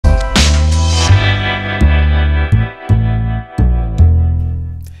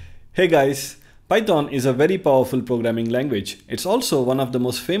Hey guys, Python is a very powerful programming language. It's also one of the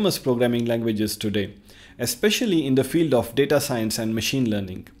most famous programming languages today, especially in the field of data science and machine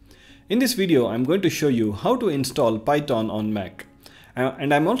learning. In this video, I'm going to show you how to install Python on Mac.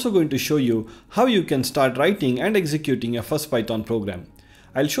 And I'm also going to show you how you can start writing and executing your first Python program.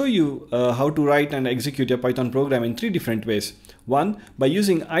 I'll show you how to write and execute a Python program in 3 different ways. One, by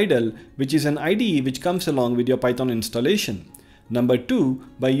using idle, which is an IDE which comes along with your Python installation. Number 2,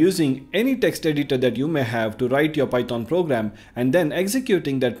 by using any text editor that you may have to write your Python program and then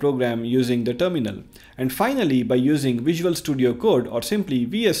executing that program using the terminal. And finally, by using Visual Studio Code or simply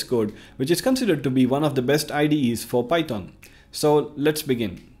VS Code, which is considered to be one of the best IDEs for Python. So let's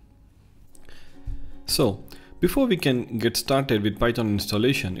begin. So before we can get started with Python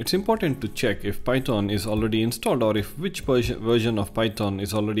installation, it's important to check if Python is already installed or if which version of Python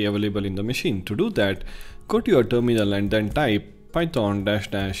is already available in the machine. To do that, go to your terminal and then type python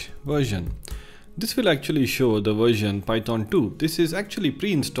 -- version. This will actually show the version Python 2. This is actually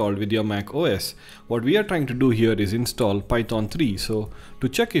pre-installed with your Mac OS. What we are trying to do here is install Python 3. So to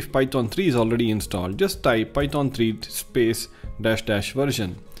check if Python 3 is already installed, just type python 3 space --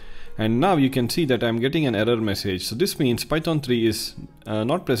 version. And now you can see that I'm getting an error message. So this means Python 3 is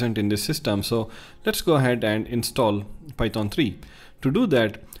not present in this system. So let's go ahead and install Python 3. To do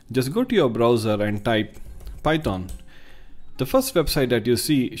that, just go to your browser and type Python. The first website that you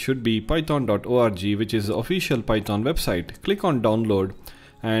see should be python.org, which is the official Python website. Click on download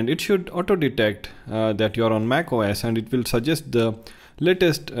and it should auto detect that you're on Mac OS, and it will suggest the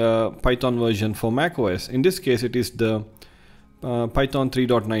latest Python version for Mac OS. In this case, it is the Python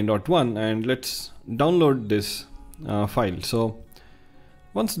 3.9.1, and let's download this file. So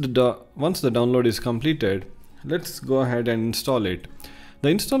once the download is completed, let's go ahead and install it. The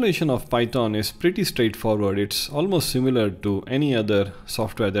installation of Python is pretty straightforward. It's almost similar to any other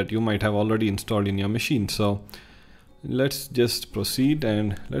software that you might have already installed in your machine. So let's just proceed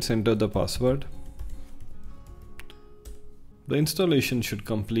and let's enter the password. The installation should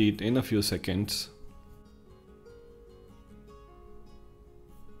complete in a few seconds.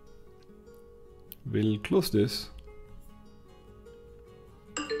 We'll close this.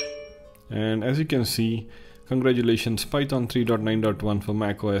 And as you can see, congratulations, Python 3.9.1 for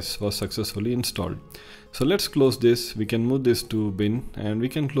macOS was successfully installed. So let's close this. We can move this to bin and we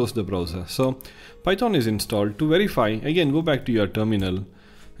can close the browser. So Python is installed. To verify, again go back to your terminal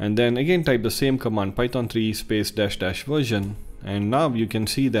and then again type the same command, python 3 space -- version. And now you can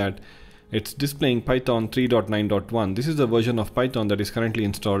see that it's displaying Python 3.9.1. This is the version of Python that is currently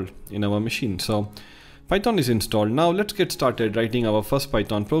installed in our machine. So Python is installed. Now let's get started writing our first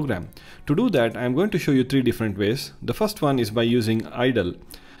Python program. To do that, I'm going to show you 3 different ways. The first one is by using idle.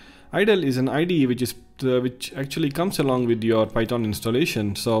 Idle is an IDE which actually comes along with your Python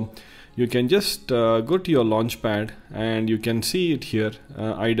installation. So you can just go to your launchpad and you can see it here,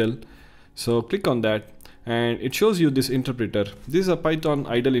 idle. So click on that and it shows you this interpreter. This is a Python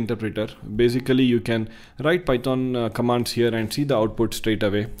idle interpreter. Basically you can write Python commands here and see the output straight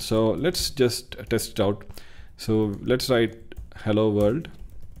away. So let's just test it out. So let's write hello world,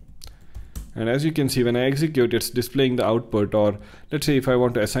 and as you can see, when I execute, it's displaying the output. Or let's say if I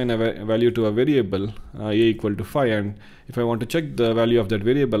want to assign a value to a variable, a equal to 5, and if I want to check the value of that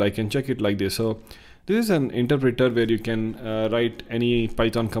variable, I can check it like this. So this is an interpreter where you can write any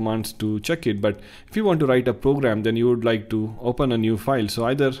Python commands to check it. But if you want to write a program, then you would like to open a new file. So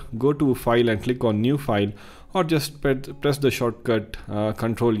either go to file and click on new file, or just press the shortcut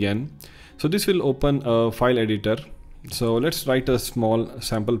Ctrl-N. So this will open a file editor. So let's write a small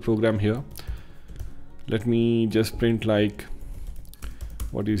sample program here. Let me just print like,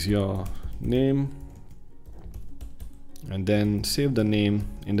 what is your name? And then save the name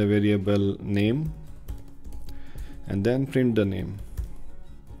in the variable name. And then print the name.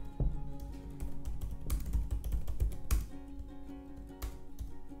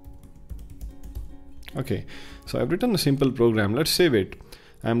 Okay, so I've written a simple program. Let's save it.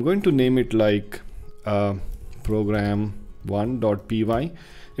 I'm going to name it like program1.py.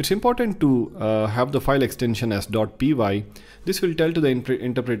 It's important to have the file extension as .py. This will tell to the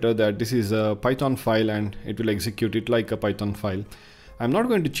interpreter that this is a Python file and it will execute it like a Python file. I'm not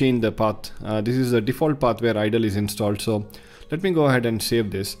going to change the path. This is the default path where idle is installed. So let me go ahead and save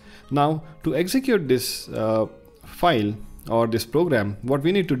this. Now to execute this file or this program, what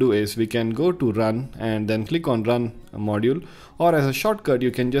we need to do is we can go to run and then click on run module, or as a shortcut you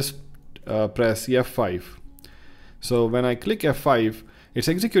can just press F5. So when I click F5, it's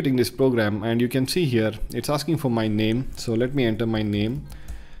executing this program, and you can see here it's asking for my name. So let me enter my name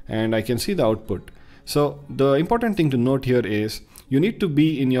and I can see the output. So the important thing to note here is you need to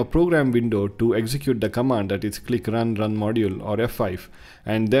be in your program window to execute the command, that is click run module or F5,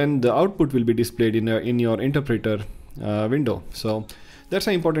 and then the output will be displayed in your interpreter window. So that's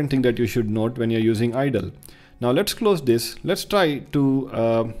an important thing that you should note when you're using idle. Now let's close this. Let's try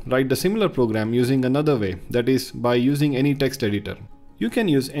to write the similar program using another way, that is by using any text editor. You can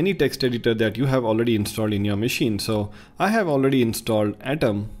use any text editor that you have already installed in your machine. So I have already installed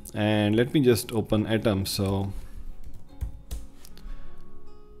Atom, and let me just open Atom.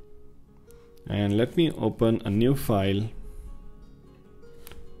 And let me open a new file,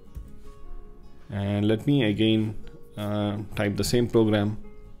 and let me again type the same program.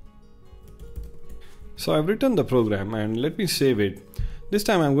 So I've written the program, and let me save it. This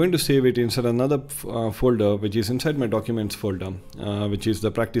time I'm going to save it inside another folder, which is inside my documents folder, which is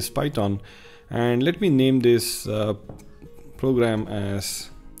the practice Python. And let me name this program as,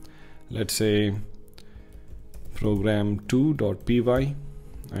 let's say, program2.py,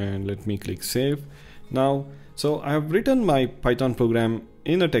 and let me click save. Now, so I have written my Python program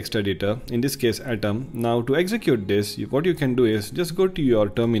in a text editor, in this case Atom. Now to execute this, what you can do is just go to your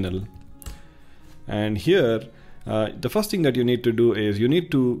terminal, and here the first thing that you need to do is you need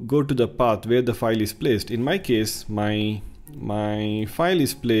to go to the path where the file is placed. In my case, my file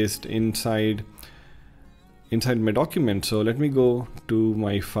is placed inside my document. So let me go to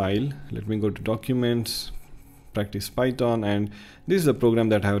my file, let me go to documents, practice Python, and this is the program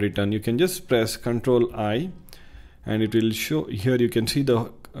that I have written. You can just press Ctrl I, and it will show here. You can see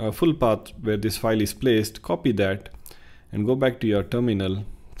the full path where this file is placed. Copy that and go back to your terminal.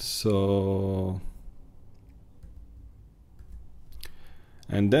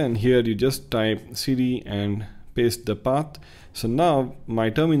 And then here you just type cd and paste the path. So now my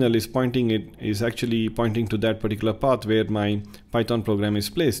terminal is actually pointing to that particular path where my Python program is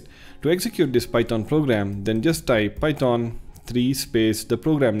placed. To execute this Python program, then just type Python 3 space the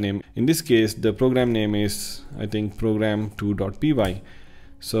program name. In this case, the program name is, I think, program2.py.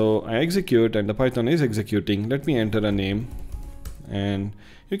 So I execute, and the Python is executing. Let me enter a name, and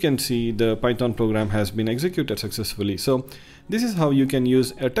you can see the Python program has been executed successfully. So this is how you can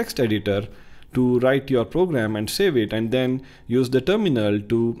use a text editor to write your program and save it, and then use the terminal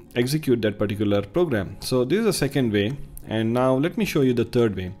to execute that particular program. So this is the second way, and now let me show you the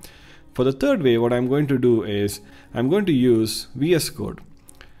third way. For the third way, what I'm going to do is I'm going to use VS Code.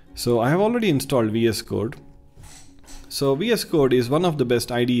 So I have already installed VS Code. So VS Code is one of the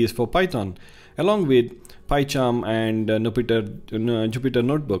best IDEs for Python, along with PyCharm and Jupyter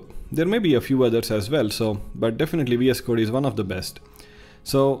Notebook. There may be a few others as well, but definitely VS Code is one of the best.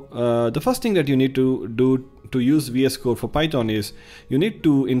 So the first thing that you need to do to use VS Code for Python is you need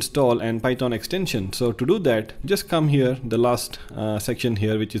to install an Python extension. So to do that, just come here, the last section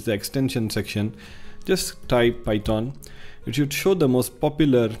here, which is the extension section. Just type Python. It should show the most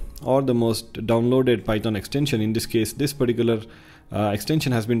popular or the most downloaded Python extension. In this case, this particular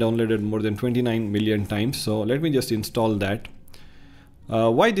extension has been downloaded more than 29 million times. So let me just install that.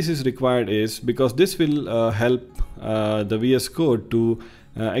 Why this is required is because this will help the VS Code to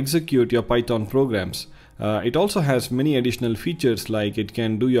execute your Python programs. It also has many additional features, like it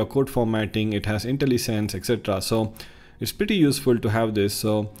can do your code formatting, it has IntelliSense, etc. So it's pretty useful to have this.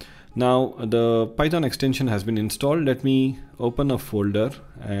 So now the Python extension has been installed. Let me open a folder,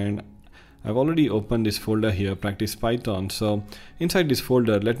 and I've already opened this folder here, practice Python. So inside this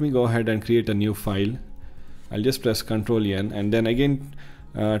folder, let me go ahead and create a new file. I'll just press Ctrl N, and then again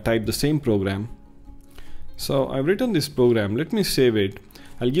type the same program. So I've written this program. Let me save it.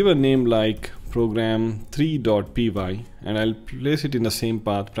 I'll give a name like program3.py, and I'll place it in the same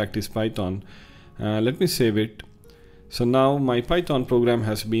path, practice Python. Let me save it. So now my Python program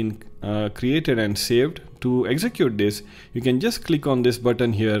has been created and saved. To execute this, you can just click on this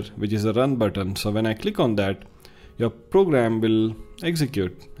button here, which is the run button. So when I click on that, your program will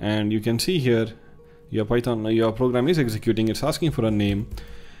execute, and you can see here your program is executing. It's asking for a name,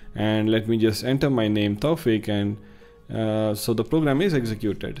 and let me just enter my name, Taufik, and so the program is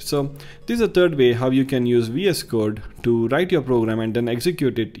executed. So this is the third way how you can use VS Code to write your program and then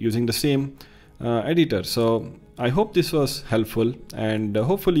execute it using the same editor. So I hope this was helpful, and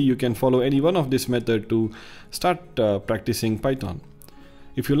hopefully you can follow any one of this method to start practicing Python.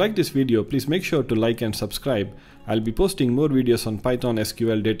 If you like this video, please make sure to like and subscribe. I'll be posting more videos on Python,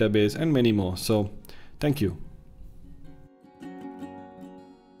 SQL, database, and many more. So thank you.